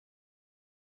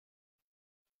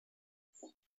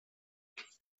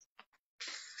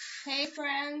Hey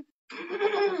friends,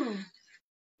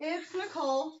 it's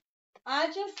Nicole. I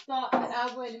just thought that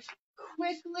I would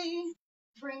quickly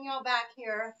bring y'all back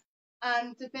here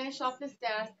to finish off this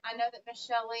desk. I know that Miss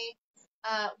Shelley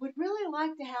would really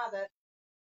like to have it,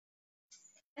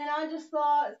 and I just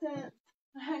thought since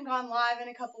I hadn't gone live in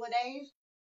a couple of days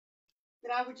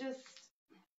that I would just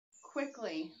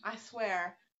quickly, I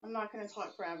swear, I'm not going to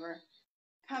talk forever,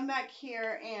 come back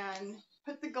here and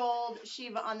put the gold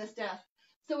Shiva on this desk.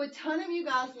 So a ton of you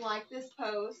guys like this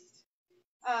post.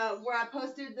 Where I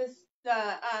posted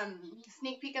the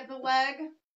sneak peek of the leg,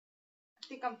 I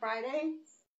think on Friday.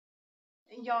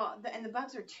 And y'all, and the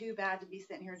bugs are too bad to be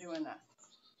sitting here doing this.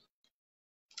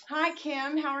 Hi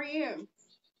Kim, how are you?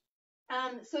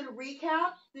 So to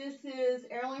recap, this is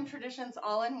Heirloom Traditions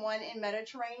All-in-One in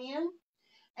Mediterranean,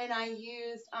 and I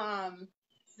used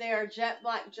their jet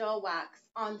black gel wax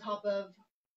on top of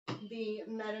the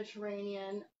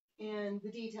Mediterranean in the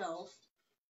details.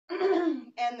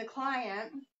 And the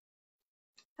client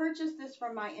purchased this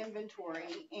from my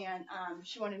inventory, and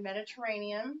she wanted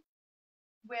Mediterranean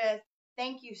with,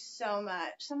 thank you so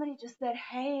much. Somebody just said,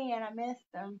 hey, and I missed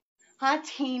them. Hi,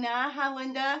 Tina. Hi,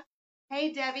 Linda.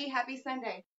 Hey, Debbie. Happy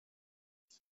Sunday.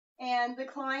 And the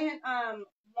client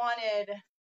wanted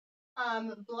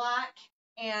black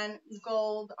and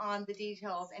gold on the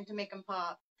details and to make them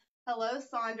pop. Hello,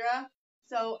 Sandra.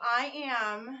 So I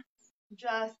am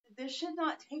this should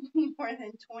not take me more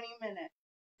than 20 minutes.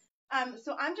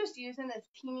 So I'm just using this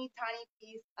teeny tiny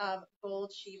piece of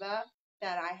gold Shiva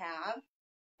that I have.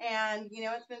 And, you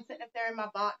know, it's been sitting up there in my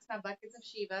box, my buckets of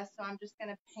Shiva. So I'm just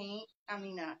going to paint.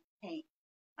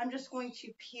 I'm just going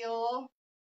to peel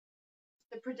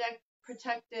the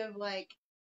protective, like,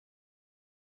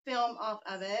 film off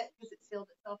of it because it sealed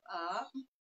itself up.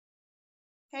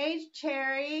 Hey,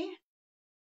 Cherry.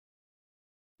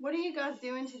 What are you guys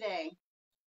doing today?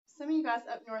 Some of you guys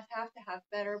up north have to have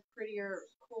better, prettier,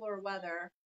 cooler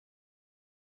weather.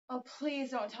 Oh,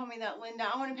 please don't tell me that, Linda.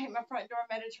 I want to paint my front door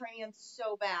Mediterranean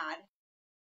so bad.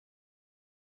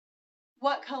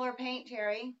 What color paint,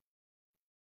 Terry?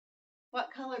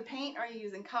 What color paint are you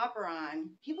using copper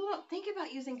on? People don't think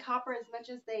about using copper as much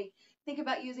as they think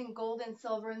about using gold and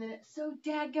silver, and then it's so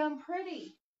dadgum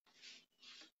pretty.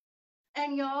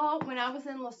 And y'all, when I was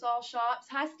in LaSalle Shops,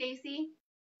 hi Stacy.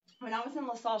 When I was in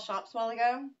LaSalle Shops a while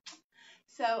ago,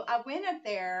 so I went up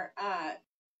there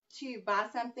to buy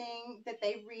something that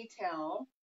they retail.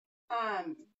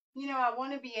 You know, I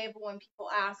want to be able, when people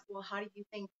ask, well, how do you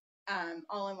think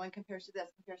all-in-one compares to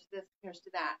this, compares to this, compares to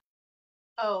that?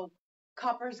 Oh,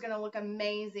 copper is going to look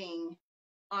amazing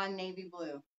on navy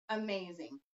blue.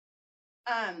 Amazing.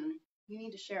 You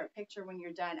need to share a picture when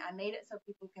you're done. I made it so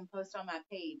people can post on my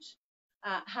page.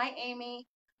 Hi, Amy.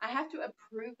 I have to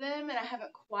approve them, and I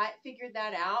haven't quite figured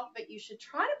that out, but you should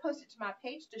try to post it to my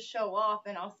page to show off,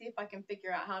 and I'll see if I can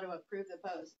figure out how to approve the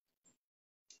post.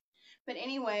 But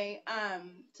anyway,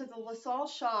 so the LaSalle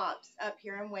Shops up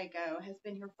here in Waco has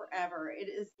been here forever. It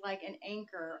is like an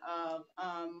anchor of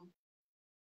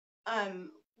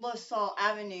LaSalle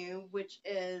Avenue, which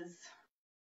is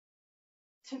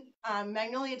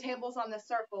Magnolia Tables on the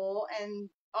circle, and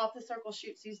off the circle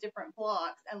shoots these different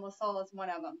blocks, and LaSalle is one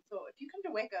of them. So if you come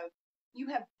to Waco, you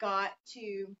have got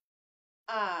to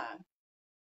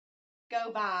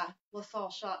go by LaSalle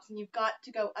Shops, and you've got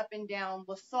to go up and down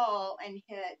LaSalle and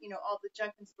hit, you know, all the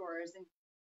Junkin stores. And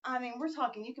I mean, we're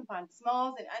talking, you can find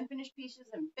smalls and unfinished pieces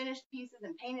and finished pieces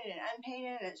and painted and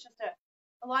unpainted. And it's just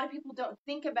a lot of people don't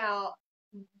think about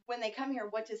when they come here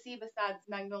what to see besides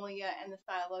Magnolia and the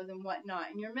silos and whatnot.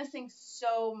 And you're missing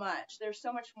so much. There's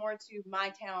so much more to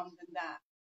my town than that.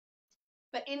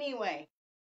 But anyway,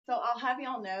 so I'll have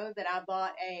y'all know that I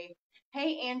bought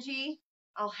hey Angie,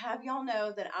 I'll have y'all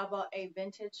know that I bought a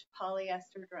vintage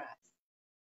polyester dress.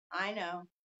 I know.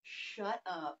 Shut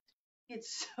up.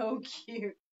 It's so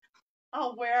cute.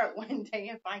 I'll wear it one day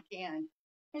if I can.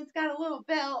 It's got a little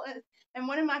belt, and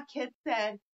one of my kids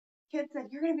said, you're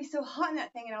going to be so hot in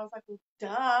that thing. And I was like, well,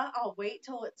 duh, I'll wait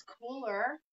till it's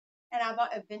cooler. And I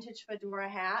bought a vintage fedora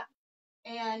hat,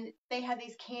 and they had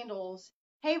these candles.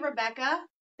 Hey, Rebecca,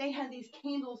 they had these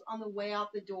candles on the way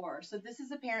out the door. So this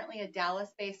is apparently a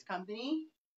Dallas-based company,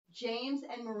 James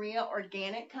and Maria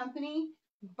Organic Company,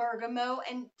 bergamot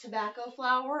and tobacco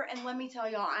flower. And let me tell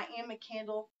y'all, I am a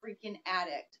candle freaking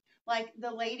addict. Like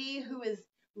the lady who is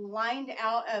lined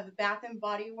out of Bath and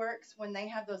Body Works when they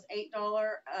have those $8,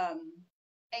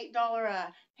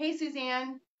 hey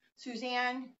Suzanne,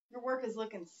 your work is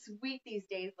looking sweet these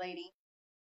days, lady.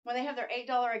 When they have their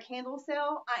 $8 a candle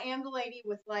sale, I am the lady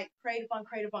with like crate upon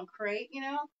crate upon crate, you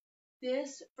know.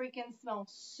 This freaking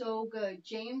smells so good.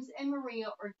 James and Maria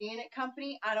Organic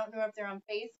Company. I don't know if they're on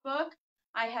Facebook.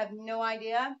 I have no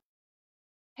idea.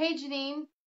 Hey, Janine.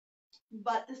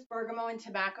 But this bergamot and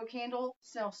tobacco candle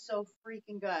smells so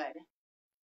freaking good.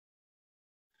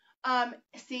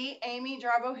 See, Amy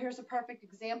Jarbo, here's a perfect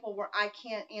example where I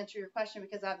can't answer your question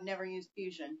because I've never used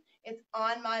Fusion. It's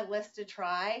on my list to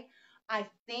try. I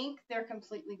think they're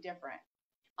completely different.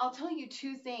 I'll tell you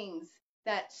two things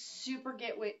that super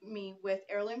get with me with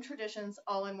Heirloom Traditions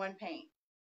all-in-one paint.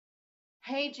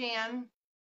 Hey, Jan.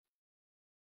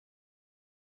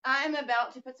 I'm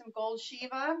about to put some gold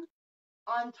Shiva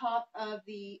on top of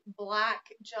the black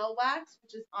gel wax,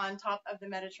 which is on top of the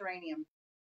Mediterranean.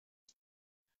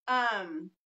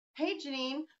 Hey,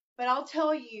 Janine, but I'll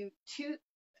tell you two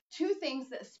things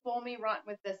that spoil me rotten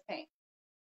with this paint.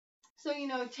 So,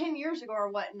 10 years ago or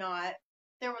whatnot,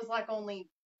 there was like only,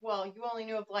 well, you only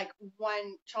knew of like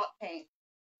one chalk paint.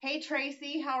 Hey,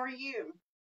 Tracy, how are you?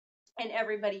 And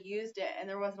everybody used it, and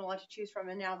there wasn't a lot to choose from.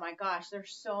 And now, my gosh,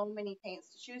 there's so many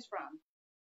paints to choose from.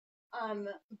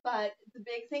 But the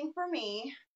big thing for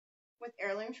me with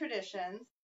Heirloom Traditions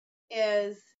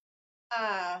is,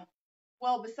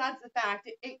 well, besides the fact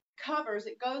it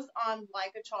goes on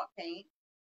like a chalk paint.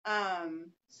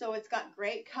 So it's got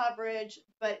great coverage,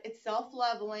 but it's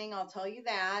self-leveling, I'll tell you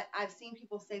that. I've seen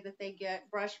people say that they get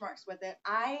brush marks with it.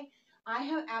 I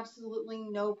have absolutely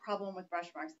no problem with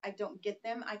brush marks. I don't get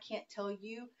them. I can't tell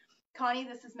you. Connie,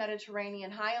 this is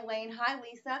Mediterranean. Hi, Elaine. Hi,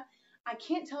 Lisa. I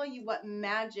can't tell you what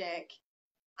magic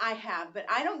I have, but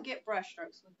I don't get brush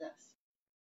strokes with this.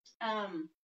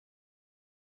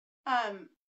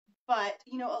 But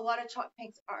a lot of chalk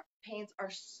paints are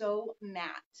so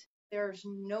matte. There's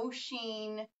no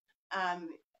sheen.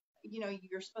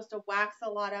 You're supposed to wax a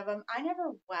lot of them. I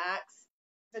never wax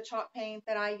the chalk paint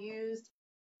that I used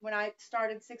when I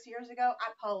started 6 years ago.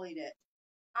 I polyed it.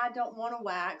 I don't want to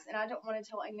wax, and I don't want to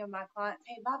tell any of my clients,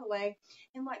 hey, by the way,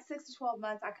 in like 6 to 12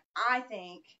 months, I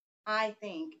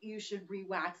think you should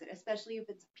re-wax it, especially if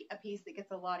it's a piece that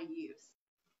gets a lot of use.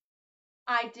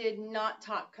 I did not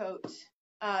top coat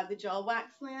the gel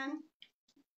wax lid.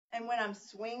 And when I'm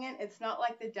swinging, it's not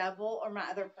like the devil or my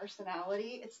other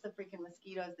personality. It's the freaking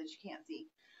mosquitoes that you can't see.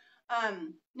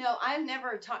 No, I've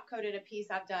never top coated a piece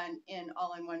I've done in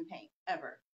all-in-one paint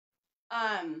ever.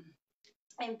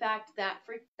 In fact, that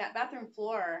bathroom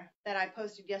floor that I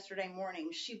posted yesterday morning,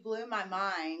 she blew my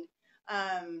mind.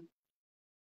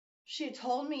 She had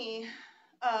told me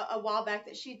a while back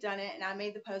that she'd done it, and I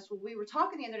made the post. Well, we were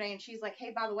talking the other day, and she's like,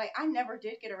 hey, by the way, I never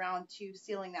did get around to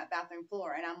sealing that bathroom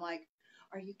floor. And I'm like,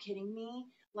 are you kidding me?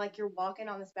 Like, you're walking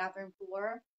on this bathroom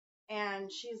floor?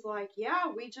 And she's like, yeah,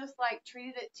 we just like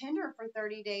treated it tender for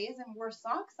 30 days and wore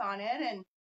socks on it, and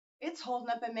it's holding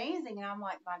up amazing. And I'm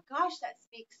like, my gosh, that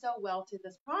speaks so well to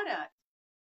this product.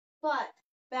 But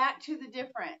back to the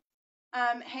difference.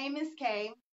 Hey, Miss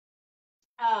K,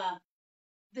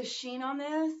 the sheen on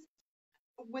this,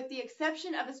 with the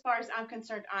exception of, as far as I'm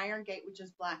concerned, Iron Gate, which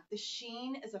is black, the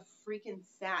sheen is a freaking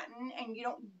satin, and you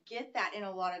don't get that in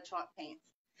a lot of chalk paints.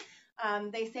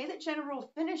 They say that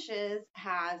General Finishes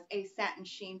has a satin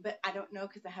sheen, but I don't know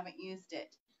because I haven't used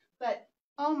it. But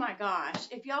oh my gosh,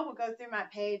 if y'all will go through my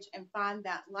page and find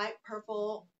that light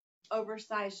purple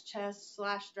oversized chest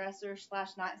 / dresser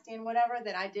 / nightstand, whatever,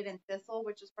 that I did in Thistle,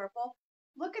 which is purple,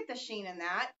 look at the sheen in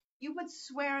that. You would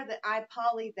swear that I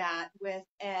polyed that with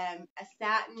a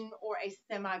satin or a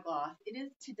semi-gloss. It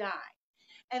is to die.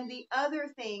 And the other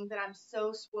thing that I'm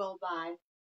so spoiled by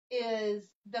is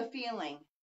the feeling.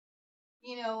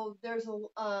 There's a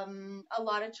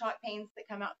lot of chalk paints that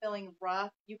come out feeling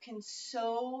rough. You can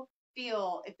so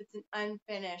feel if it's an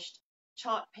unfinished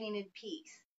chalk painted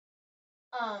piece.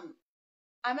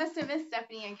 I must have missed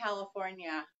Stephanie in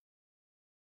California.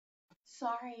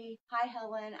 Sorry. Hi,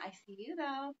 Helen. I see you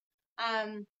though.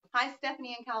 Hi,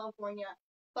 Stephanie in California.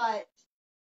 But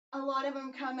a lot of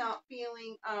them come out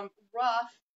feeling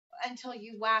rough until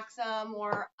you wax them,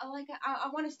 or I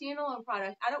want a standalone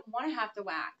product. I don't want to have to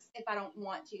wax if I don't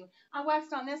want to. I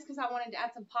waxed on this because I wanted to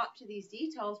add some pop to these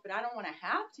details, but I don't want to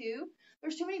have to.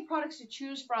 There's too many products to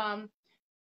choose from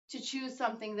to choose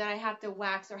something that I have to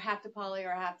wax or have to poly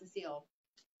or have to seal.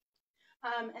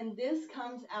 And this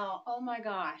comes out, oh my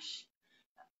gosh,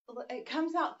 it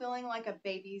comes out feeling like a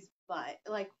baby's butt,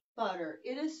 like butter.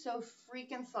 It is so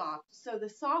freaking soft. So the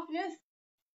softness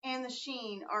and the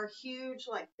sheen are huge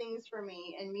things for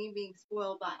me, and me being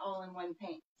spoiled by all-in-one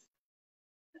paints.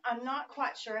 I'm not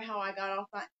quite sure how I got off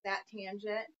that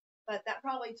tangent, but that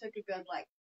probably took a good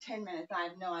 10 minutes. I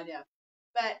have no idea.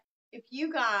 But if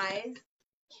you guys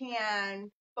can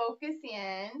focus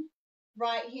in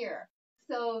right here.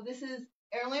 So this is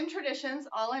Heirloom Traditions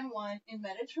All-in-One in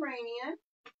Mediterranean.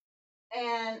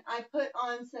 And I put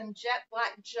on some jet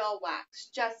black gel wax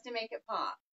just to make it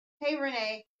pop. Hey,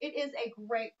 Renee, it is a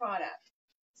great product.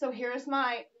 So here's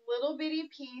my little bitty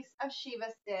piece of Shiva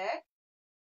stick.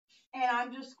 And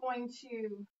I'm just going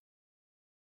to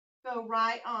go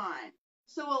right on.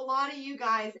 So a lot of you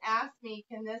guys asked me,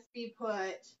 can this be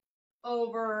put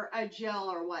over a gel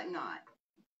or whatnot?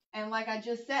 And like I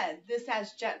just said, this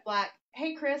has jet black.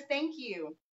 Hey, Chris, thank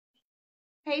you.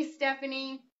 Hey,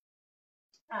 Stephanie.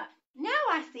 Now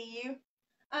I see you.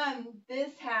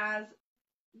 This has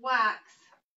wax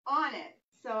on it.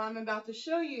 So I'm about to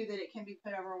show you that it can be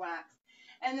put over wax.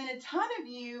 And then a ton of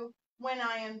you, when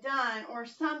I am done, or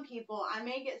some people, I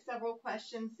may get several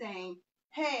questions saying,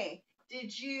 hey,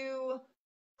 did you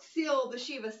seal the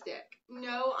Shiva stick?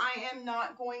 No, I am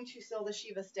not going to seal the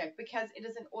Shiva stick because it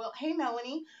is an oil. Hey,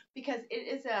 Melanie, because it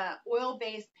is a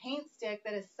oil-based paint stick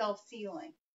that is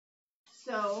self-sealing.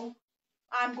 So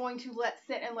I'm going to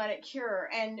sit and let it cure.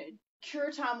 And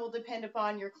cure time will depend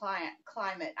upon your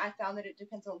climate. I found that it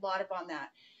depends a lot upon that.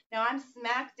 Now, I'm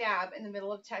smack dab in the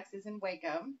middle of Texas in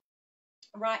Waco.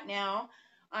 Right now,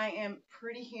 I am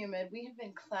pretty humid. We have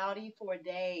been cloudy for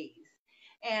days.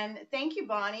 And thank you,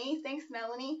 Bonnie. Thanks,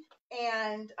 Melanie.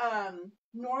 And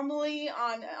normally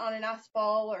on a nice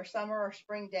fall or summer or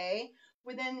spring day,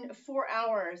 within 4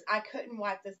 hours, I couldn't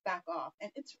wipe this back off.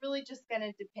 And it's really just going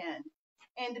to depend.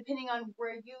 And depending on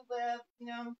where you live, you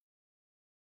know,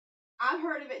 I've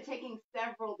heard of it taking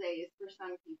several days for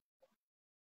some people.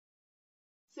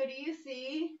 So do you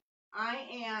see, I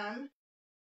am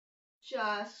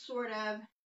just sort of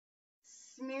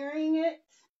smearing it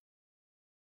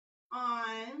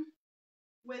on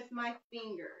with my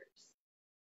fingers.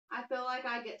 I feel like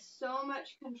I get so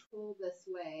much control this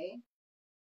way.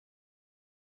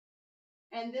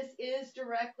 And this is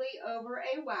directly over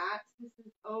a wax. This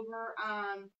is over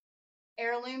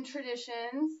Heirloom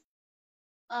Traditions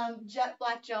jet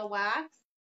black gel wax.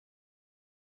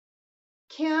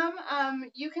 Kim,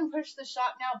 you can push the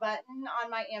shop now button on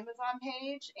my Amazon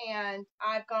page, and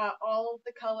I've got all of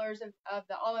the colors of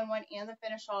the all-in-one and the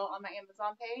finish all on my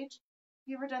Amazon page. Have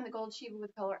you ever done the gold Shiva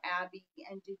with color Abby,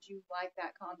 and did you like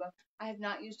that combo? I have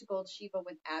not used a gold Shiva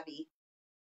with Abby.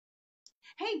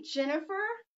 Hey, Jennifer,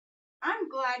 I'm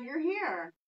glad you're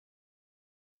here.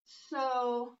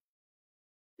 So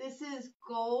this is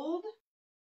gold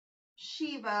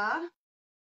Shiva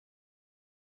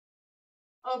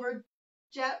over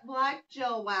jet black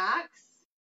gel wax.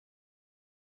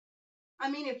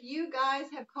 I mean, if you guys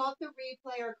have caught the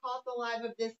replay or caught the live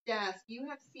of this desk, you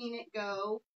have seen it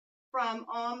go from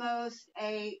almost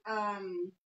a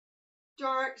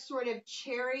dark sort of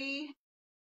cherry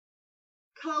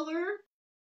color.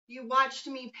 You watched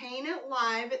me paint it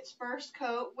live, its first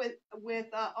coat with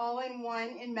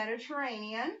all-in-one in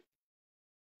Mediterranean.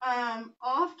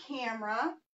 Off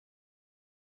camera,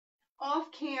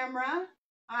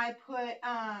 I put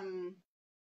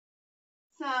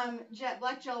some jet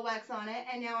black gel wax on it,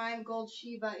 and now I'm gold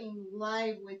Shiva-ing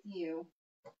live with you.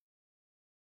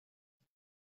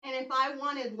 And if I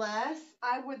wanted less,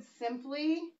 I would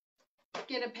simply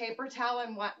get a paper towel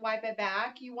and wipe it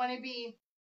back. You want to be,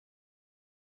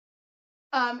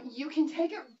 you can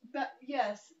take it, but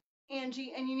yes,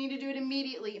 Angie, and you need to do it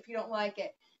immediately if you don't like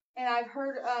it. And I've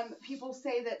heard people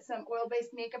say that some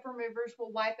oil-based makeup removers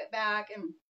will wipe it back,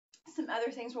 and some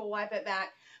other things will wipe it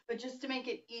back. But just to make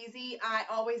it easy, I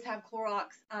always have Clorox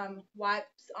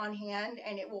wipes on hand,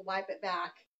 and it will wipe it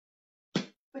back.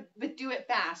 But do it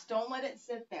fast. Don't let it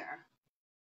sit there.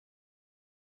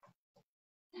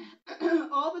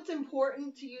 All that's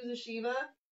important to use a Shiva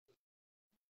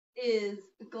is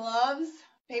gloves,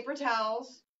 paper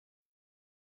towels,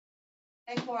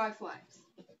 and Clorox wipes.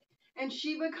 And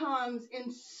Shiva comes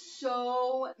in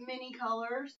so many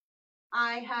colors.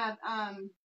 I have,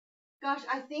 gosh,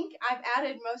 I think I've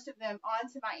added most of them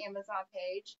onto my Amazon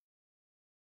page.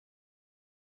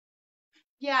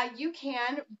 Yeah, you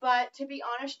can, but to be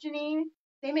honest, Janine,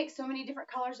 they make so many different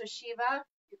colors of Shiva.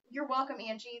 You're welcome,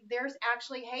 Angie. There's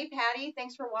actually, hey, Patty,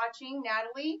 thanks for watching.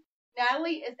 Natalie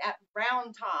is at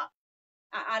Round Top.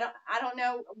 I don't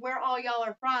know where all y'all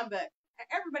are from, but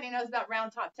everybody knows about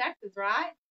Round Top, Texas,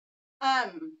 right?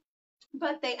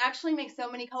 But they actually make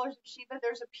so many colors of Shiva.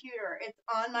 There's a pewter. It's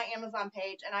on my Amazon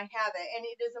page, and I have it, and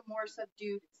it is a more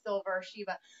subdued silver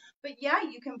Shiva. But yeah,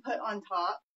 you can put on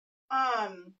top.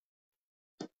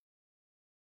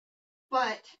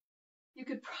 But you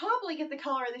could probably get the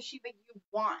color of the Shiva you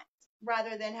want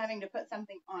rather than having to put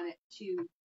something on it to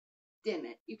dim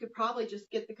it. You could probably just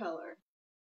get the color.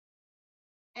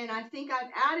 And I think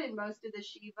I've added most of the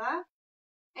Shiva.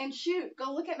 And shoot,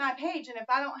 go look at my page. And if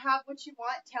I don't have what you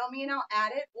want, tell me and I'll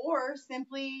add it. Or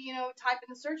simply, type in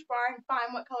the search bar and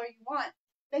find what color you want.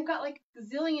 They've got like a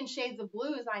zillion shades of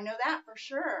blues. I know that for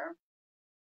sure.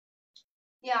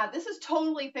 Yeah, this is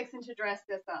totally fixing to dress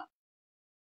this up.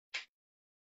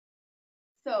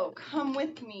 So come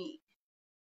with me.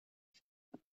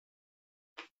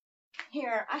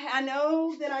 Here, I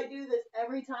know that I do this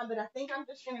every time, but I think I'm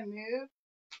just going to move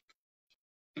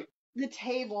the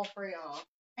table for y'all.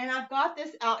 And I've got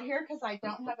this out here because I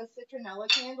don't have a citronella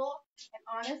candle. And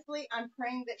honestly, I'm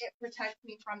praying that it protects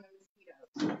me from the mosquitoes.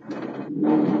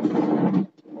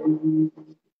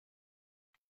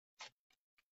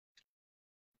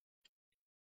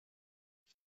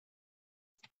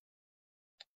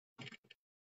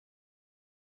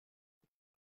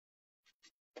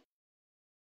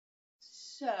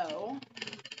 So,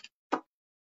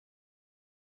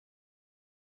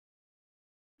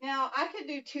 now I could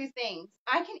do two things.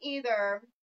 I can either,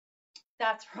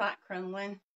 that's right,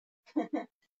 Kremlin.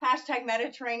 Hashtag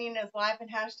Mediterranean is life and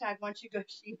hashtag once you go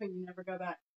Shiva, you never go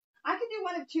back. I can do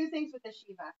one of two things with the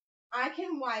Shiva. I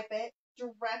can wipe it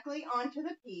directly onto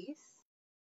the piece,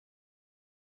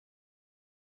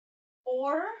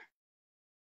 or,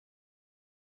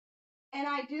 and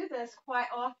I do this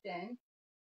quite often,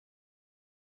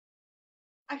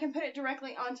 I can put it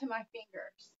directly onto my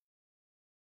fingers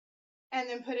and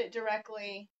then put it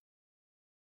directly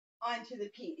onto the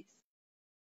piece.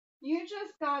 You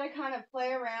just gotta kind of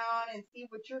play around and see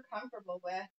what you're comfortable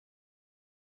with.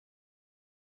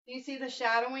 Do you see the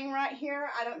shadowing right here?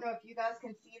 I don't know if you guys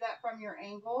can see that from your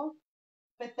angle,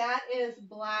 but that is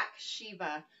black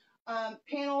Shiva.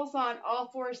 Panels on all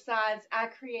four sides, I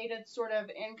created sort of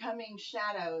incoming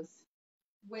shadows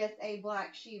with a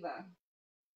black Shiva.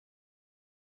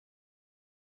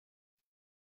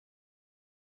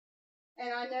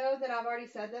 And I know that I've already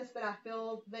said this, but I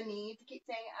feel the need to keep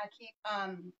saying it. I keep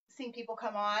seeing people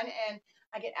come on, and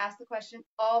I get asked the question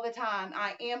all the time.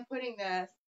 I am putting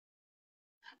this.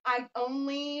 I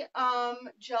only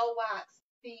gel wax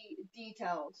the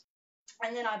details,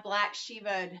 and then I black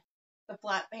Shiva'd the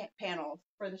flat panels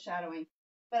for the shadowing.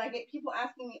 But I get people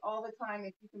asking me all the time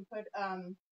if you can put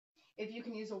if you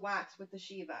can use a wax with the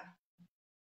Shiva,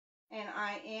 and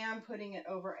I am putting it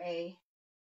over a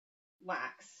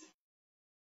wax.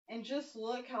 And just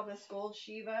look how this gold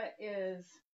Shiva is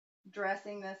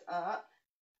dressing this up.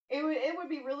 It would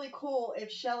be really cool if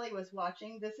Shelly was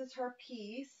watching. This is her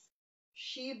piece.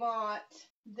 She bought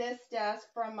this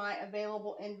desk from my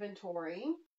available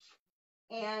inventory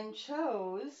and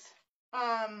chose,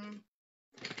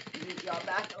 move y'all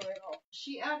back a little.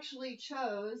 She actually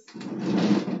chose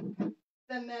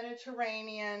the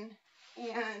Mediterranean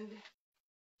and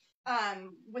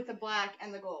with the black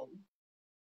and the gold.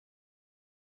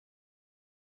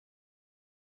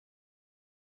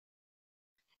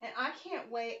 And I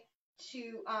can't wait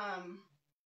to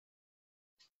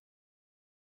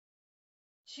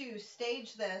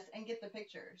stage this and get the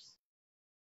pictures.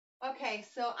 Okay,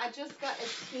 so I just got a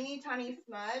teeny tiny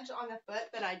smudge on the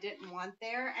foot that I didn't want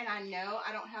there, and I know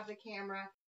I don't have the camera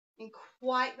in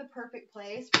quite the perfect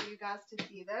place for you guys to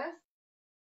see this,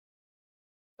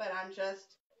 but I'm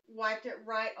just wiped it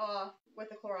right off with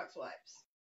the Clorox wipes.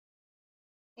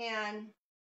 And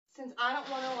since I don't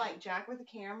want to like jack with the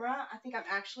camera, I think I'm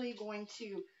actually going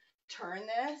to turn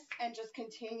this and just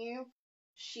continue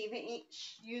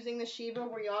using the Shiva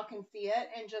where y'all can see it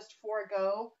and just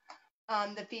forego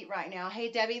the feet right now. Hey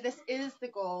Debbie, this is the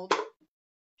gold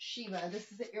Shiva.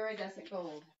 This is the iridescent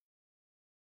gold.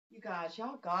 You guys,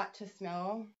 y'all got to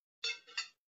smell.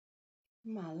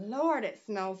 My Lord, it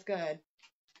smells good.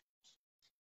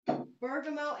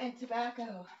 Bergamot and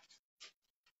tobacco.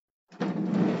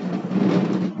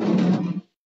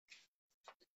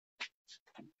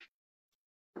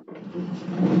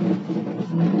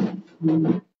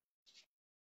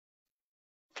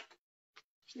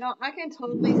 No, I can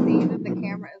totally see that the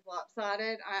camera is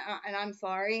lopsided, and I'm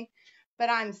sorry, but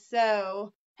I'm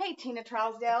so, hey Tina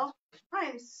Trousdale, I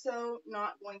am so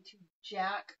not going to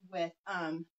jack with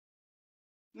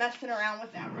messing around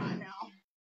with that right now.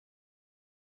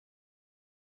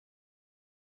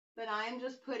 But I am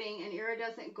just putting an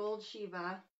iridescent gold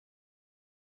Shiva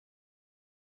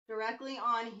directly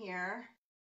on here,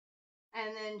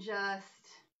 and then just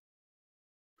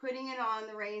putting it on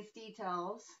the raised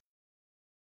details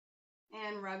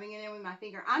and rubbing it in with my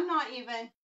finger. I'm not even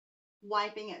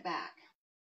wiping it back.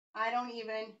 I don't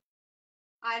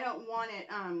want it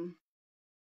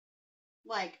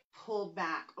like pulled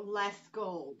back, less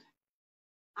gold.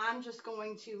 I'm just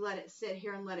going to let it sit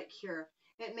here and let it cure.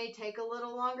 It may take a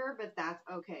little longer, but that's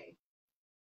okay.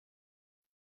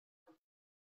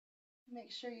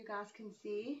 Make sure you guys can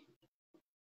see.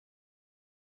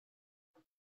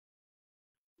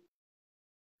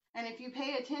 And if you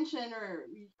pay attention,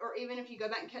 or even if you go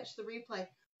back and catch the replay,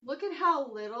 look at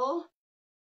how little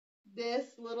this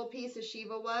little piece of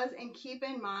Shiva was. And keep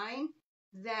in mind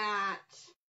that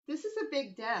this is a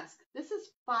big desk. This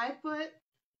is 5 foot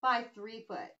by 3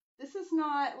 foot. This is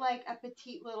not like a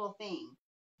petite little thing.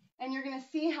 And you're going to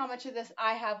see how much of this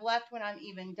I have left when I'm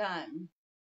even done.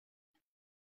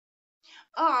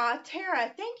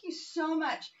 Tara, thank you so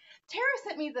much. Tara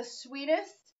sent me the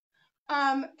sweetest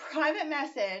private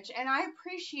message, and I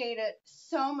appreciate it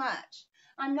so much.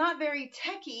 I'm not very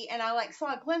techie, and I like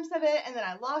saw a glimpse of it, and then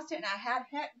I lost it, and I had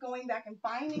heck going back and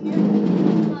finding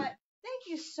it. But thank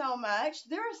you so much.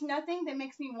 There is nothing that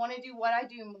makes me want to do what I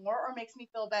do more or makes me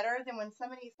feel better than when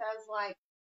somebody says like,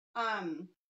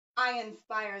 I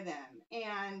inspire them.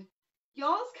 And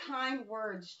y'all's kind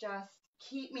words just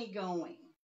keep me going.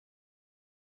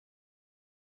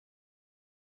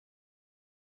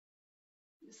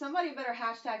 Somebody better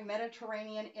hashtag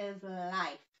Mediterranean is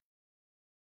life.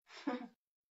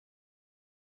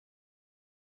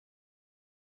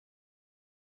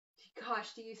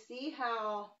 Gosh, do you see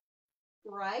how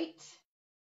bright,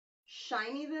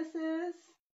 shiny this is?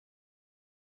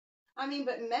 I mean,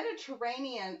 but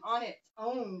Mediterranean on its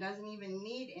own doesn't even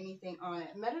need anything on it.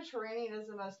 Mediterranean is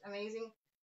the most amazing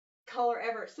color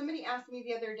ever. Somebody asked me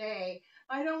the other day,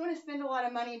 I don't want to spend a lot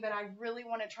of money, but I really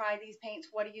want to try these paints.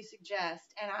 What do you suggest?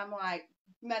 And I'm like,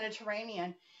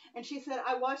 Mediterranean. And she said,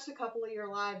 I watched a couple of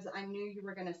your lives. I knew you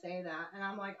were going to say that. And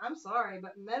I'm like, I'm sorry,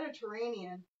 but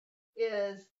Mediterranean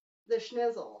is the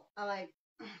schnizzle. I like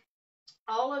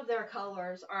all of their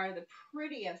colors are the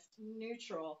prettiest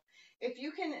neutral. If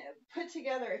you can put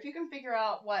together, if you can figure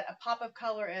out what a pop of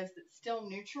color is that's still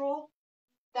neutral,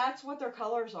 that's what their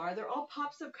colors are. They're all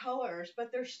pops of colors,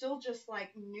 but they're still just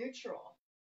like neutral.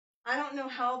 I don't know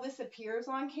how this appears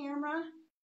on camera,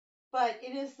 but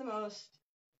it is the most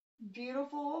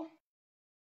beautiful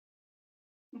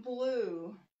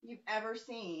blue you've ever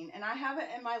seen. And I have it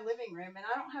in my living room, and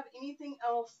I don't have anything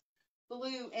else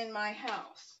blue in my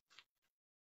house.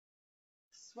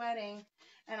 Sweating,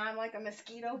 and I'm like a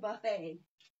mosquito buffet.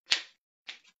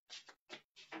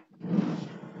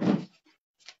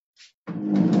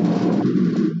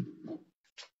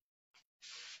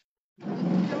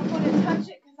 Don't want to touch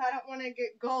it because I don't want to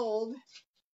get gold.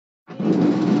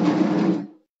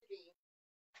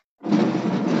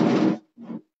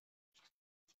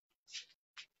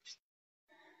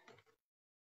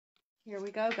 Here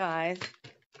we go, guys.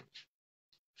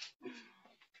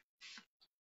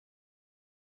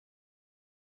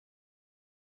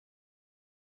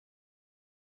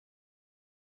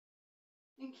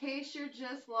 In case you're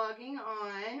just logging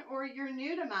on or you're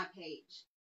new to my page,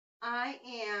 I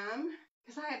am,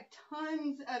 because I have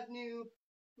tons of new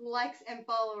likes and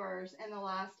followers in the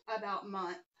last about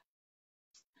month.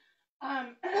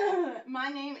 My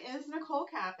name is Nicole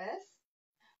Kappas.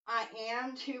 I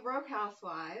am 2 Broke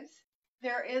Housewives.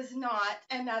 There is not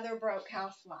another Broke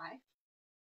Housewife.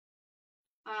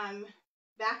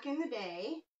 Back in the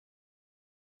day,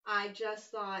 I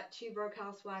just thought 2 Broke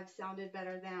Housewives sounded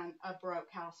better than a Broke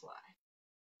Housewife.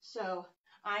 So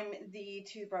I'm the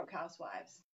 2 Broke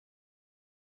Housewives.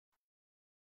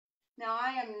 Now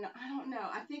I don't know.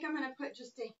 I think I'm going to put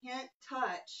just a hint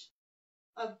touch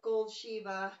of gold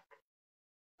Shiva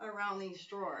around these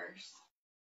drawers.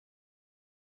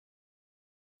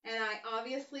 And I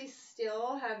obviously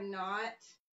still have not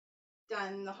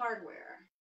done the hardware.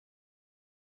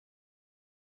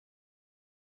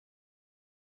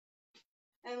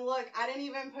 And look, I didn't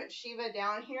even put Shiva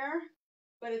down here,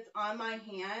 but it's on my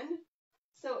hand.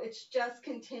 So it's just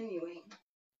continuing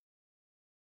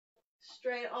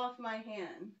straight off my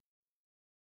hand.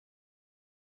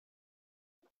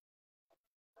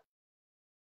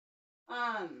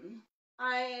 I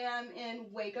am in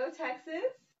Waco,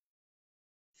 Texas.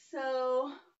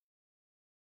 So,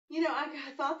 you know,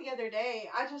 I thought the other day,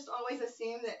 I just always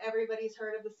assume that everybody's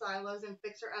heard of the Silos and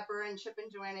Fixer Upper and Chip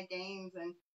and Joanna Gaines.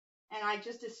 And I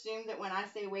just assume that when I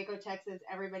say Waco, Texas,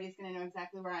 everybody's going to know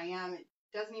exactly where I am. It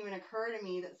doesn't even occur to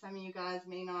me that some of you guys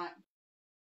may not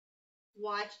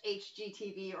watch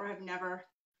HGTV or have never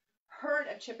heard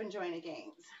of Chip and Joanna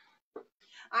Gaines.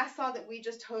 I saw that we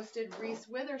just hosted Reese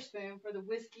Witherspoon for the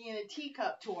Whiskey in a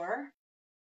Teacup tour.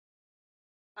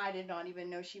 I did not even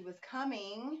know she was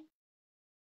coming.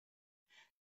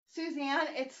 Suzanne,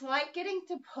 it's like getting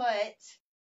to put,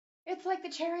 it's like the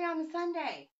cherry on the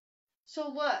sundae. So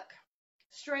look,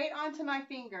 straight onto my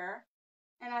finger,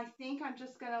 and I think I'm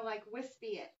just going to like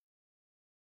wispy it.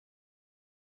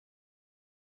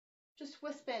 Just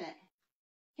wisping it.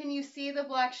 Can you see the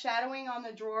black shadowing on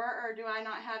the drawer, or do I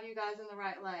not have you guys in the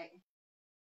right light?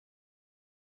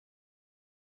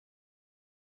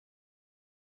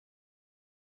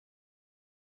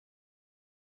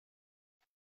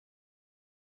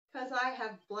 Because I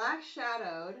have black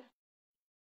shadowed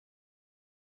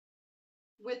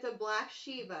with a black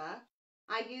Shiva.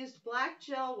 I used black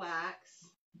gel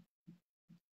wax.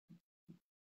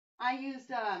 I used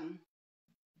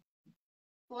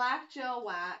black gel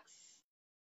wax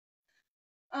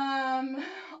on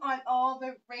all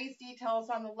the raised details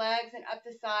on the legs and up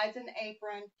the sides and the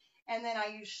apron. And then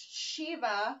I used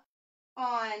Shiva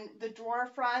on the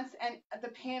drawer fronts and the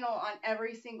panel on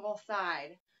every single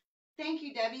side. Thank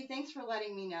you, Debbie. Thanks for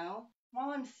letting me know. While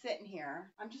I'm sitting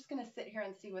here, I'm just going to sit here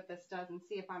and see what this does and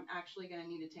see if I'm actually going to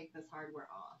need to take this hardware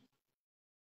off.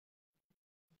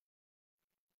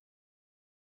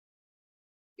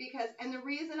 And the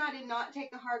reason I did not take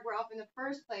the hardware off in the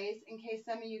first place, in case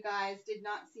some of you guys did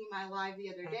not see my live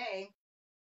the other day,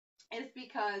 is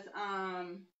because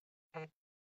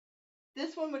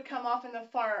this one would come off and the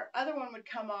other one would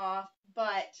come off,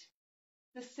 but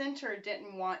the center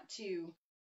didn't want to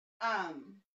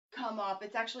come off.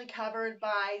 It's actually covered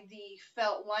by the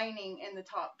felt lining in the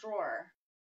top drawer.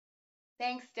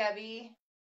 Thanks, Debbie.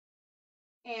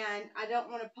 And I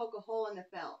don't want to poke a hole in the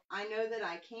felt. I know that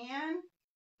I can,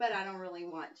 but I don't really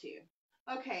want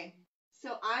to. Okay,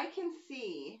 so I can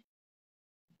see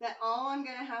that all I'm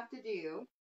going to have to do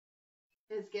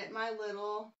is get my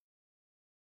little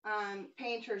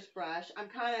painter's brush. I'm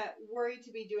kind of worried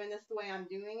to be doing this the way I'm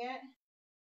doing it,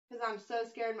 because I'm so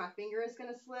scared my finger is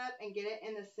going to slip and get it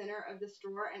in the center of this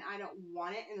drawer, and I don't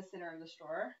want it in the center of this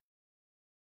drawer.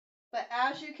 But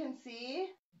as you can see,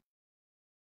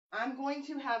 I'm going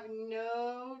to have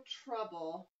no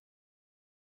trouble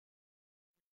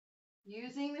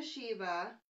using the Shiva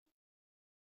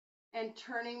and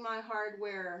turning my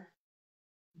hardware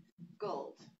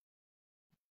gold.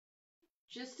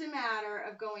 Just a matter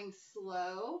of going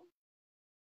slow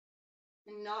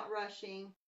and not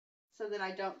rushing so that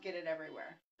I don't get it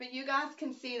everywhere. But you guys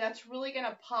can see that's really going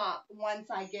to pop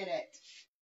once I get it.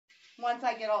 Once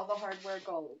I get all the hardware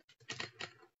gold.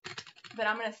 But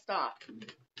I'm going to stop.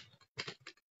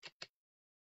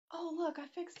 Oh, look, I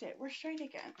fixed it. We're straight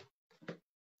again.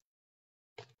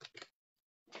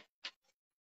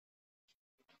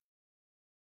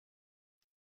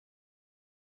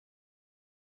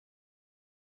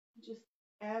 Just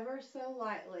ever so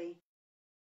lightly.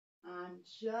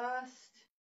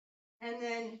 And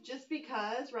then just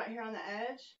because right here on the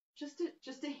edge, just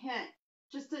a hint,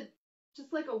 just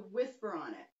like a whisper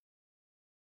on it.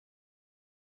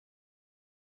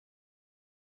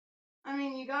 I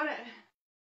mean, you gotta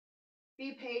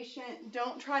be patient.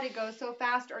 Don't try to go so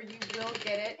fast or you will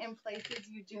get it in places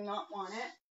you do not want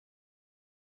it.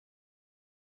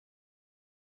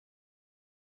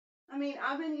 I mean,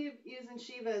 I've been using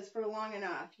Shivas for long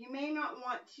enough. You may not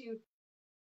want to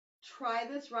try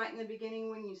this right in the beginning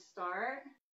when you start.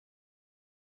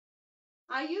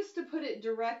 I used to put it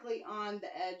directly on the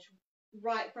edge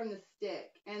right from the stick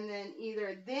and then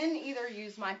either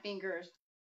use my fingers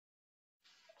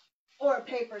or a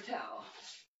paper towel.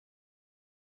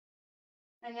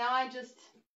 And now I just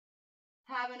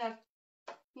have enough,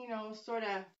 sort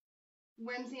of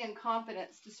whimsy and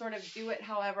confidence to sort of do it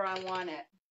however I want it.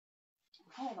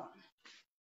 Hold on.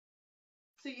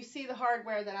 So you see the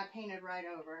hardware that I painted right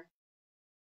over.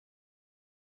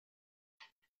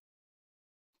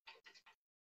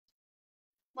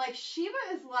 Like, Shiva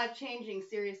is life-changing,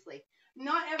 seriously.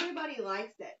 Not everybody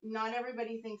likes it. Not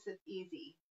everybody thinks it's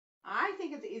easy. I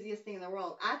think it's the easiest thing in the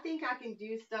world. I think I can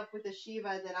do stuff with a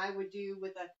Shiva that I would do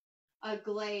with a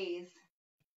glaze.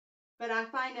 But I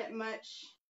find it much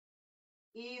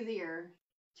easier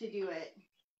to do it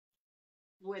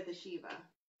with a Shiva.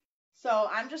 So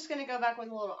I'm just going to go back with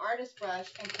a little artist brush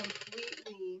and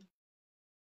completely...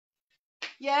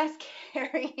 Yes,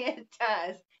 Carrie, it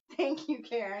does. Thank you,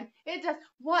 Karen. It does.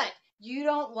 What? You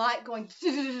don't like going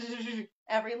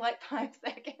every like 5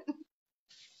 seconds?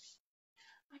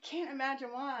 I can't imagine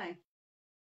why.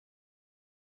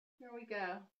 Here we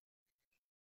go.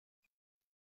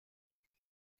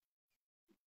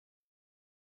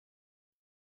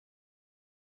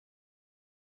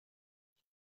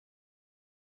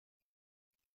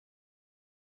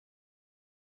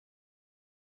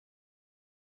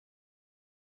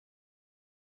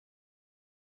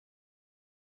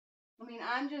 I mean,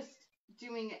 I'm just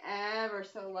doing it ever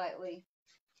so lightly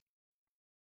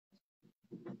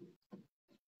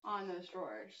on those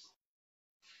drawers.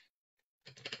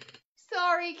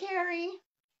 Sorry, Carrie.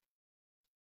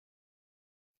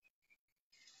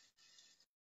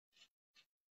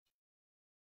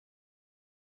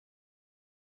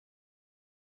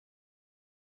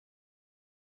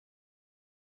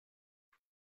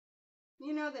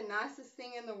 You know, the nicest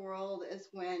thing in the world is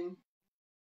when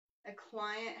a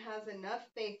client has enough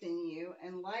faith in you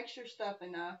and likes your stuff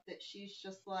enough that she's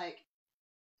just like,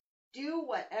 do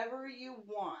whatever you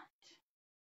want.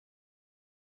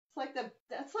 It's like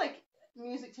that's like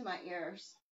music to my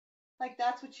ears. Like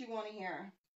that's what you want to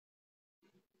hear.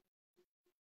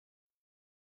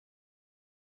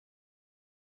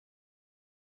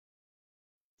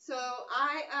 So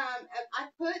I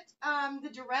put the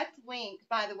direct link,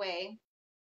 by the way,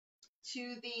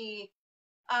 to the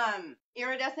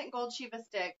iridescent gold Shiva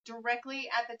stick directly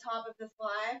at the top of this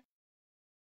live.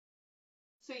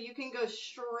 So you can go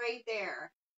straight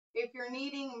there. If you're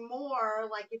needing more,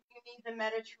 like if you need the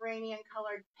Mediterranean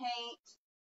colored paint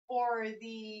or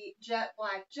the jet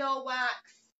black gel wax,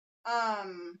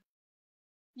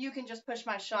 you can just push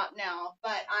my shop now.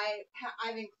 But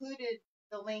I've included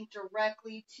the link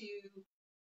directly to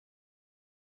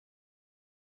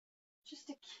just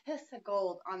a kiss of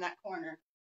gold on that corner,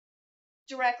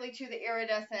 directly to the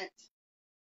iridescent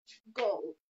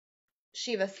gold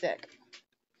Shiva stick.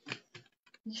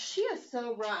 She is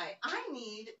so right. I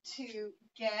need to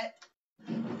get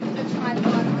a tripod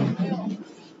on wheels.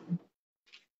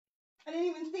 I didn't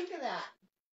even think of that.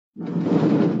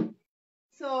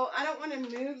 So I don't want to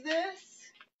move this.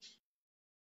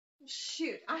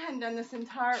 Shoot, I hadn't done this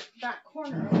entire back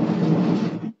corner.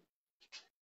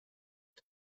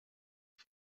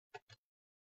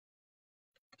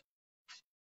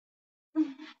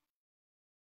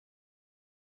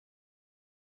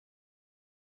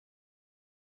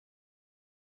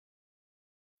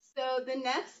 So the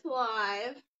next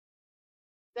live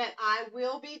that I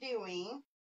will be doing,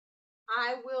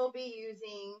 I will be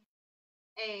using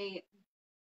a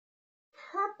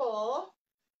purple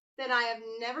that I have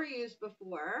never used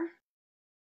before.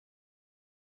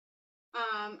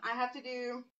 I have to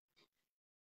do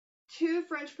 2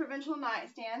 French provincial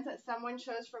nightstands that someone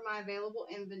chose from my available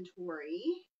inventory.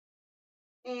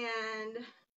 And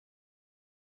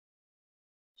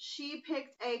she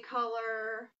picked a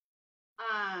color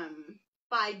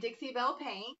by Dixie Belle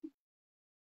Paint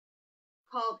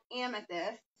called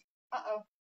Amethyst. Uh-oh.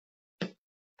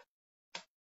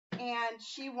 And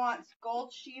she wants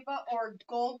gold Shiva or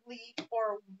gold leaf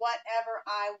or whatever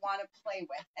I want to play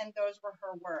with. And those were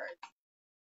her words.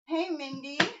 Hey,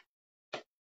 Mindy.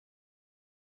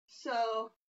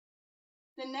 So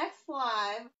the next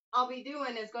live I'll be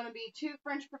doing is going to be 2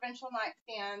 French provincial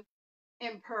nightstands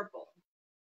in purple.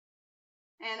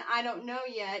 And I don't know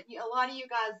yet. A lot of you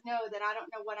guys know that I don't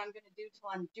know what I'm going to do till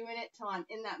I'm doing it, till I'm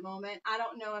in that moment. I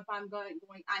don't know if I'm going,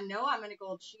 I know I'm going to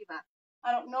gold Shiva.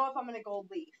 I don't know if I'm going to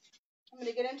gold leaf. I'm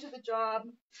going to get into the job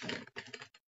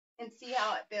and see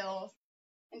how it feels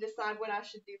and decide what I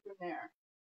should do from there.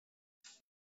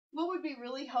 What would be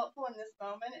really helpful in this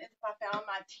moment is if I found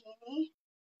my teeny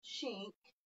chink.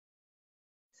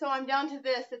 So I'm down to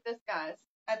this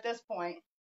at this point.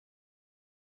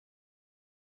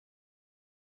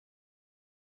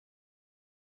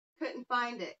 Couldn't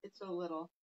find it. It's so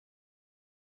little.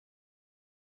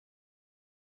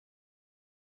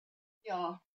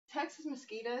 Y'all, Texas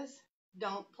mosquitoes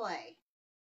don't play.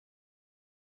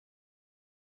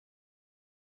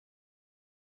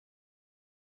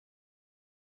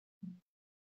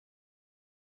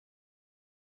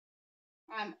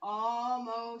 I'm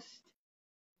almost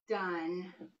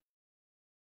done.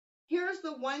 Here's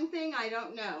the one thing I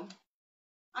don't know.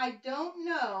 I don't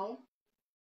know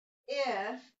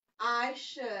if I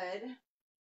should,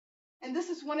 and this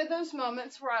is one of those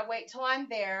moments where I wait till I'm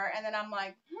there and then I'm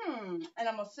like, and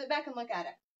I'm going to sit back and look at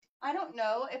it. I don't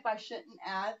know if I shouldn't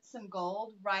add some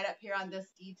gold right up here on this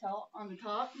detail on the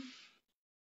top.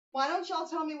 Why don't y'all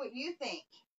tell me what you think?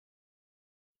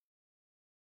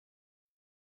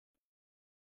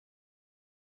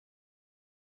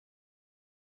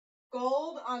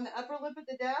 Gold on the upper lip of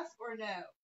the desk or no?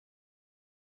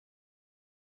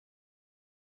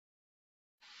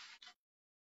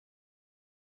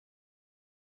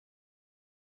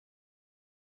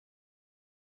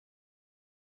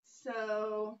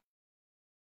 So,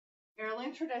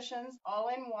 Heirloom Traditions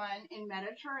all-in-one in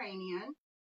Mediterranean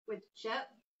with jet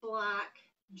black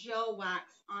gel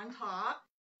wax on top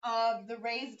of the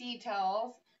raised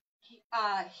details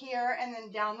here and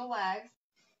then down the legs.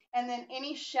 And then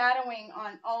any shadowing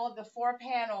on all of the 4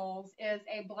 panels is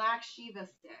a black Shiva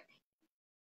stick.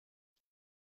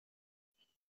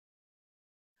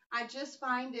 I just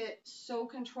find it so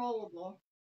controllable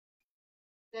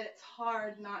that it's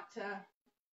hard not to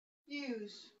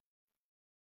use.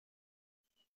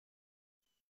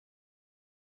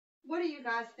 What are you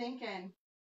guys thinking?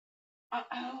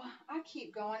 Uh-oh, I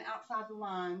keep going outside the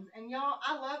lines. And y'all,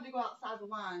 I love to go outside the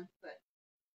lines, but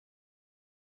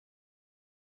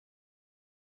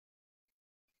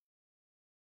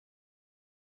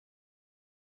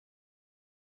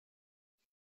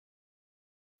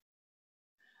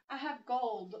I have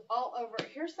gold all over.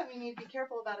 Here's something you need to be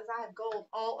careful about is I have gold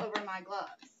all over my gloves.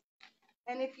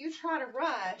 And if you try to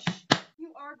rush,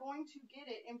 you are going to get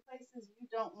it in places you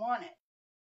don't want it.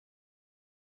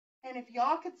 And if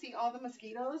y'all could see all the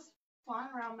mosquitoes flying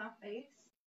around my face.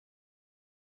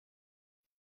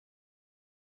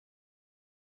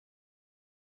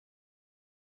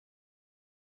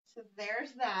 So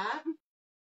there's that.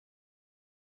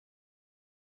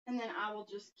 And then I will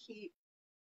just keep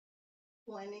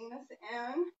blending this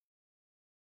in.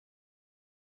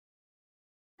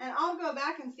 And I'll go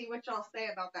back and see what y'all say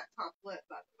about that top lip,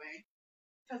 by the way.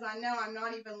 Because I know I'm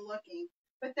not even looking.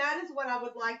 But that is what I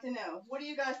would like to know. What do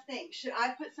you guys think? Should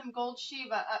I put some gold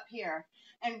Shiva up here?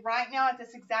 And right now at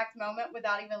this exact moment,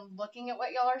 without even looking at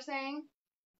what y'all are saying,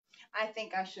 I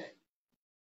think I should.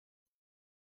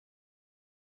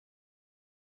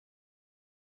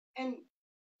 And,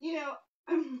 you know,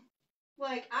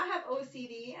 like I have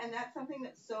OCD, and that's something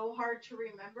that's so hard to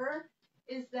remember,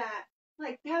 is that,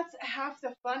 like, that's half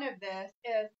the fun of this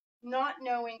is not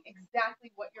knowing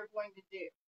exactly what you're going to do.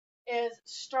 Is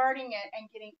starting it and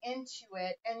getting into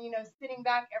it and, sitting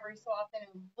back every so often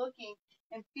and looking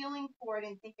and feeling for it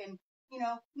and thinking,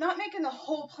 not making the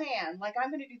whole plan. Like,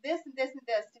 I'm going to do this and this and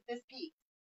this to this piece.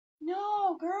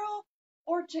 No, girl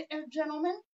or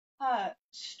gentleman,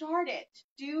 start it.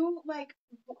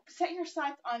 Set your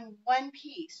sights on one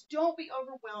piece. Don't be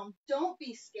overwhelmed. Don't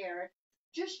be scared.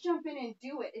 Just jump in and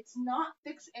do it. It's not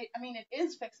it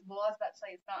is fixable. I was about to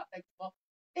say it's not fixable.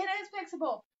 It is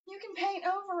fixable. You can paint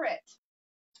over it.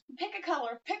 Pick a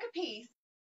color, pick a piece,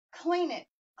 clean it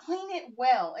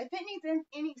well. If it needs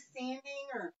any sanding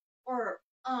or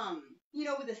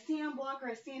with a sand block or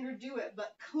a sander, do it,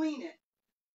 but clean it.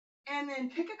 And then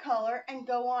pick a color and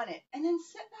go on it. And then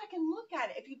sit back and look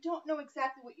at it if you don't know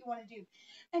exactly what you want to do.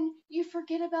 And you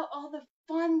forget about all the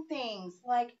fun things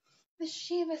like the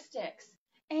Shiva sticks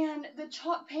and the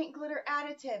chalk paint glitter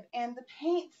additive and the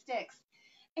paint sticks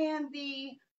and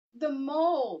the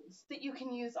molds that you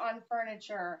can use on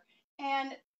furniture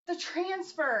and the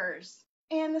transfers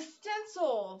and the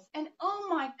stencils. And oh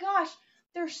my gosh,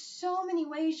 there's so many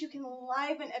ways you can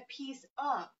liven a piece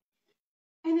up.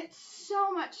 And it's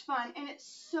so much fun, and it's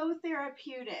so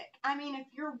therapeutic. I mean, if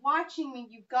you're watching me,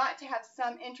 you've got to have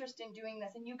some interest in doing this,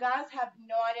 and you guys have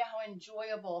no idea how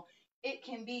enjoyable it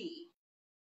can be.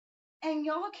 And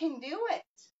y'all can do it.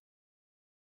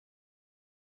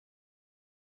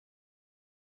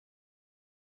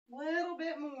 Little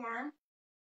bit more.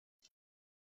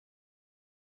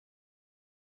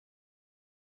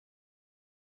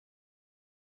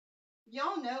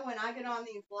 Y'all know when I get on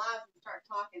these lives and start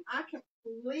talking, I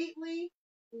completely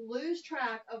lose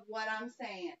track of what I'm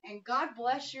saying. And God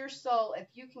bless your soul if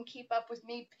you can keep up with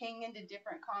me ping into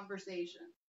different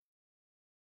conversations.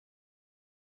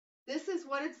 This is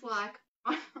what it's like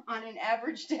on an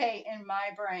average day in my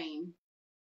brain.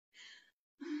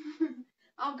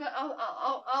 I'll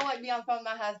like be on the phone with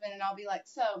my husband and I'll be like,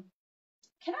 so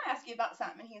can I ask you about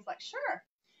something? And he's like, sure.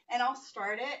 And I'll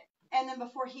start it. And then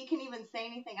before he can even say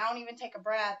anything, I don't even take a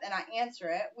breath and I answer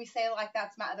it. We say like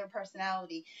that's my other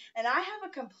personality. And I have a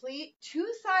complete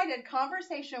two-sided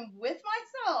conversation with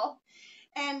myself.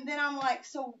 And then I'm like,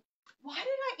 so why did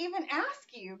I even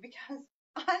ask you? Because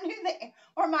I knew that,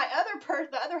 or my other person,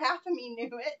 the other half of me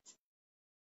knew it.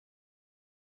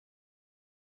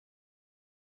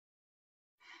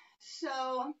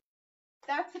 So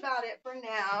that's about it for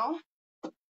now.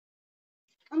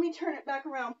 Let me turn it back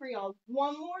around for y'all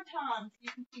one more time so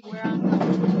you can see where I'm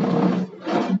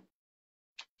going.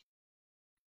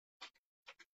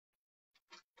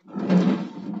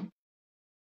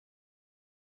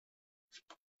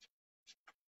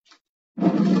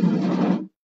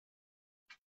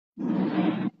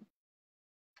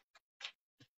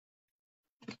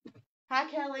 Hi,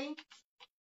 Kelly.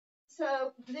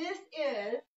 So this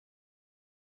is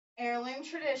Heirloom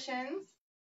Traditions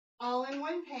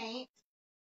all-in-one paint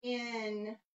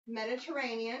in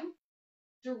Mediterranean,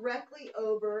 directly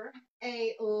over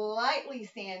a lightly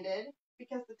sanded,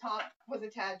 because the top was a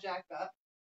tad jacked up,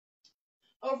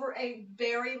 over a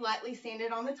very lightly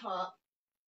sanded on the top,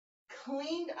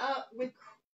 cleaned up with,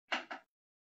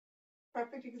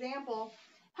 perfect example.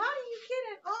 How do you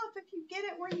get it off if you get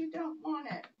it where you don't want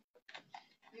it?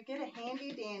 You get a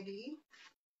handy dandy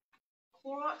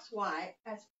Clorox wipe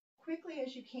as quickly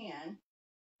as you can,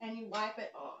 and you wipe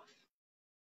it off.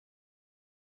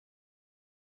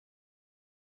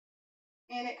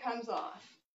 And it comes off.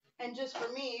 And just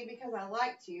for me, because I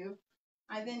like to,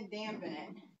 I then dampen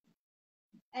it.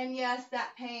 And yes,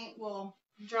 that paint will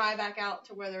dry back out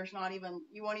to where there's not even,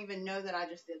 you won't even know that I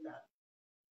just did that.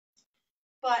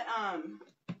 But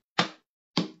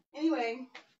Anyway,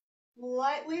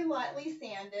 lightly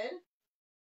sanded,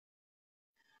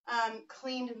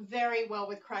 cleaned very well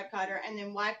with Crud Cutter, and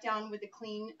then wiped down with a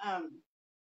clean,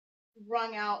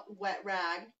 wrung out wet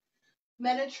rag.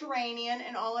 Mediterranean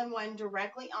and all-in-one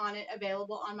directly on it,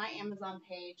 available on my Amazon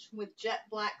page with jet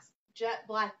black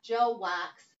gel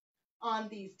wax on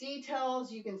these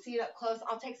details. You can see it up close.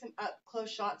 I'll take some up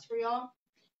close shots for y'all.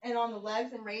 And on the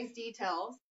legs and raised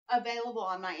details, available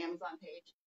on my Amazon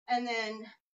page. And then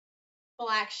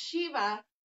black Shiva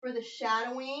for the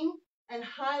shadowing and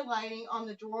highlighting on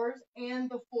the drawers and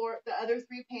the other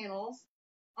 3 panels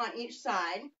on each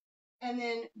side. And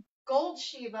then gold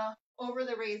Shiva over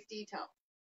the raised detail.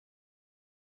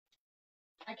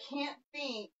 I can't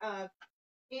think of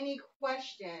any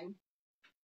question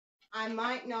I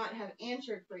might not have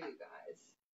answered for you guys.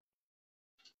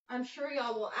 I'm sure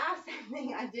y'all will ask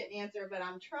something I didn't answer, but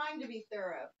I'm trying to be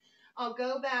thorough. I'll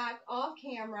go back off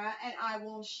camera and I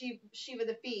will Shiva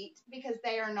the feet because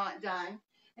they are not done.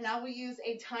 And I will use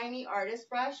a tiny artist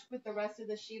brush with the rest of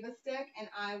the Shiva stick, and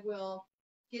I will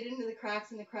get into the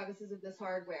cracks and the crevices of this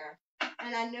hardware.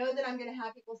 And I know that I'm going to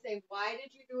have people say, why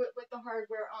did you do it with the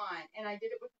hardware on? And I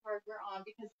did it with the hardware on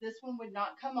because this one would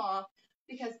not come off,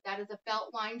 because that is a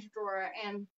felt lined drawer,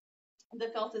 and the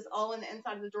felt is all in the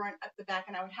inside of the drawer and up the back,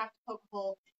 and I would have to poke a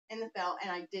hole in the felt, and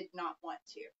I did not want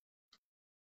to.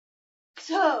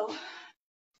 So,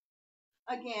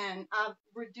 again, I've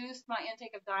reduced my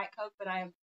intake of Diet Coke, but I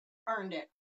have earned it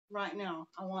right now.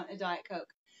 I want a Diet Coke.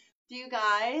 Do you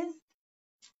guys?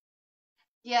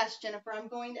 Yes, Jennifer, I'm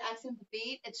going to accent the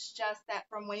feet. It's just that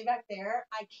from way back there,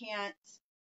 I can't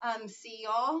see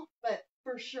y'all, but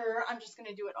for sure, I'm just going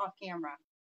to do it off camera.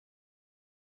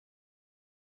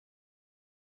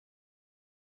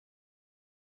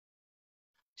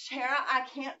 Shara, I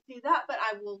can't see that, but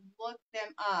I will look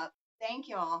them up. Thank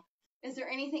y'all. Is there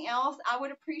anything else? I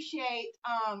would appreciate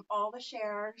all the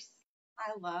shares.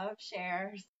 I love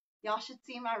shares. Y'all should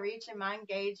see my reach and my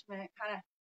engagement. Kind of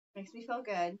makes me feel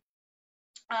good.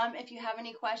 If you have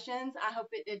any questions, I hope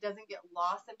it doesn't get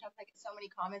lost. Sometimes I get so many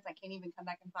comments I can't even come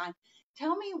back and find.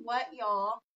 Tell me what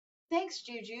y'all, thanks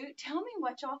Juju, tell me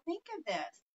what y'all think of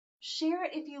this. Share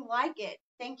it if you like it.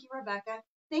 Thank you, Rebecca.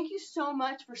 Thank you so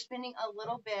much for spending a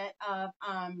little bit of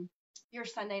your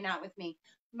Sunday night with me.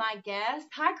 My guest,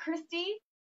 hi Christy.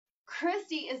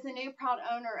 Christy is the new proud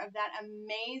owner of that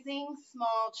amazing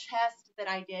small chest that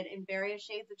I did in various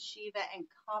shades of Shiva and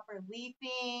copper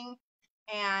leafing.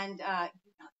 And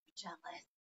you're not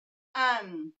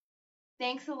jealous.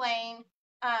 Thanks, Elaine.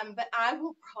 But I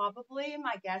will probably,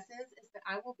 my guess is that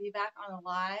I will be back on a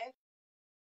live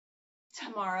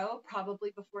tomorrow,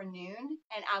 probably before noon,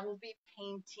 and I will be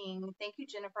painting. Thank you,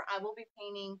 Jennifer. I will be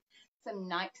painting some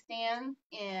nightstands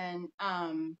in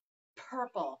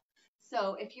purple.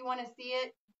 So if you want to see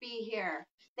it, be here.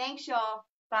 Thanks, y'all.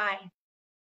 Bye.